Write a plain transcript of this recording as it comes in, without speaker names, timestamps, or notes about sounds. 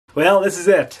Well, this is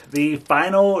it. The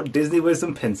final Disney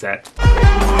Wisdom pin set.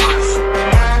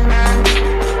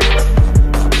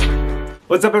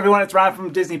 What's up everyone, it's Ron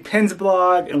from Disney Pins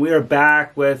Blog, and we are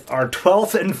back with our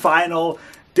 12th and final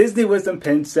Disney Wisdom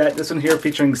pin set. This one here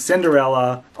featuring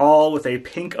Cinderella, all with a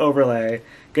pink overlay.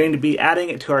 Going to be adding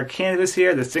it to our canvas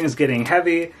here. This thing is getting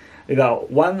heavy. We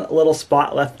got one little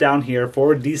spot left down here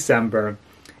for December.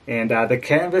 And the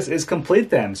canvas is complete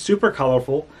then. Super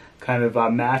colorful, kind of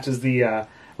matches the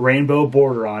rainbow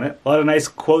border on it. A lot of nice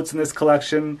quotes in this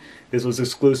collection. This was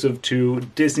exclusive to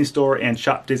Disney Store and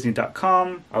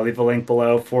shopDisney.com. I'll leave a link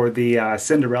below for the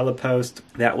Cinderella post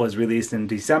that was released in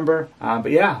December. But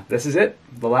yeah, this is it.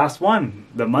 The last one.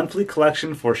 The monthly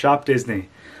collection for Shop Disney.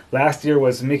 Last year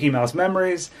was Mickey Mouse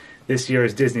Memories. This year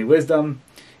is Disney Wisdom.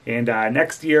 And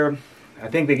next year, I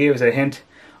think they gave us a hint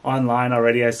online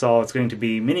already. I saw it's going to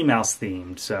be Minnie Mouse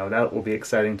themed, so that will be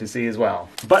exciting to see as well.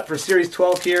 But for Series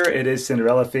 12 here, it is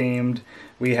Cinderella themed.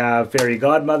 We have Fairy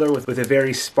Godmother with a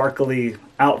very sparkly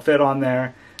outfit on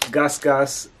there,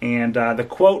 Gus, and the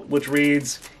quote which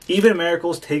reads, "Even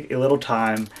miracles take a little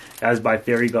time," as by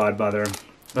Fairy Godmother.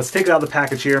 Let's take it out of the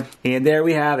package here. And there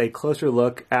we have a closer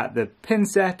look at the pin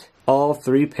set. All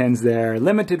 3 pins there,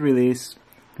 limited release.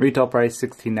 Retail price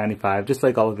 $16.95, just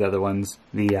like all of the other ones.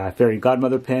 The Fairy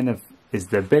Godmother pin is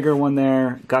the bigger one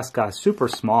there. Gus, super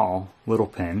small little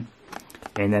pin.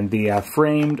 And then the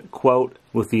framed quote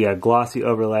with the glossy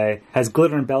overlay has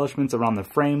glitter embellishments around the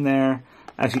frame there.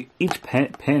 Actually, each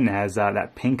pin has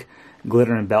that pink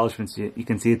glitter embellishments. You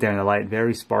can see it there in the light,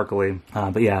 very sparkly.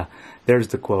 But yeah, there's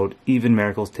the quote, "Even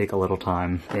miracles take a little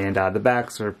time." And the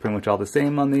backs are pretty much all the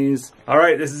same on these. All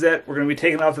right, this is it. We're going to be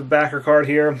taking off the backer card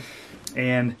here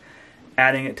and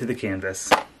adding it to the canvas.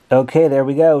 Okay, there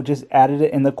we go. Just added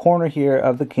it in the corner here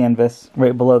of the canvas,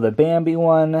 right below the Bambi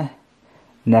one,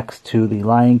 next to the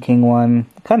Lion King one.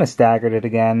 Kind of staggered it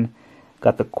again.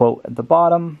 Got the quote at the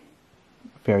bottom,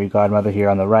 Fairy Godmother here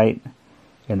on the right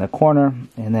in the corner,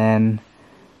 and then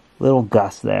little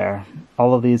Gus there.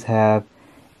 All of these have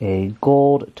a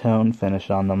gold tone finish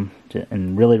on them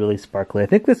and really sparkly. I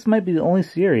think this might be the only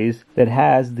series that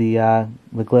has the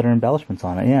glitter embellishments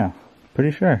on it. Yeah,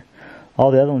 pretty sure.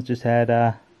 All the other ones just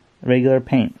had regular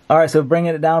paint. Alright, so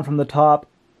bringing it down from the top,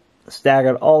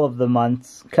 staggered all of the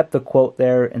months, kept the quote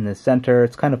there in the center.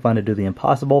 It's kind of fun to do the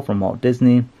impossible from Walt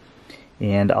Disney.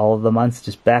 And all of the months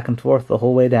just back and forth the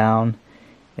whole way down.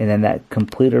 And then that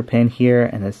completer pin here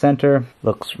in the center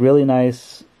looks really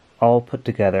nice, all put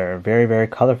together. Very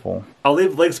colorful. I'll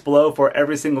leave links below for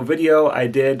every single video I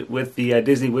did with the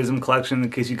Disney Wisdom collection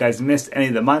in case you guys missed any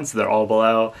of the months. They're all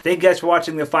below. Thank you guys for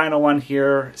watching the final one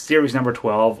here, series number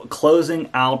 12, closing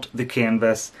out the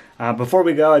canvas. Before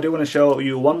we go, I do want to show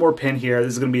you one more pin here.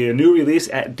 This is going to be a new release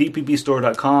at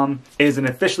dpbstore.com. It is an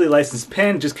officially licensed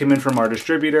pin, just came in from our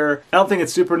distributor. I don't think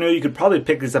it's super new. You could probably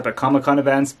pick these up at Comic-Con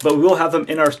events, but we will have them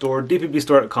in our store,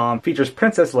 dpbstore.com. Features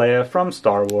Princess Leia from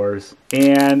Star Wars.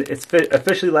 And it's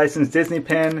officially licensed Disney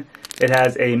pin. It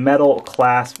has a metal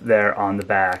clasp there on the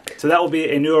back. So that will be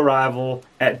a new arrival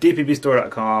at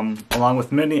dpbstore.com, along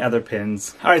with many other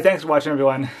pins. Alright, thanks for watching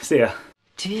everyone. See ya.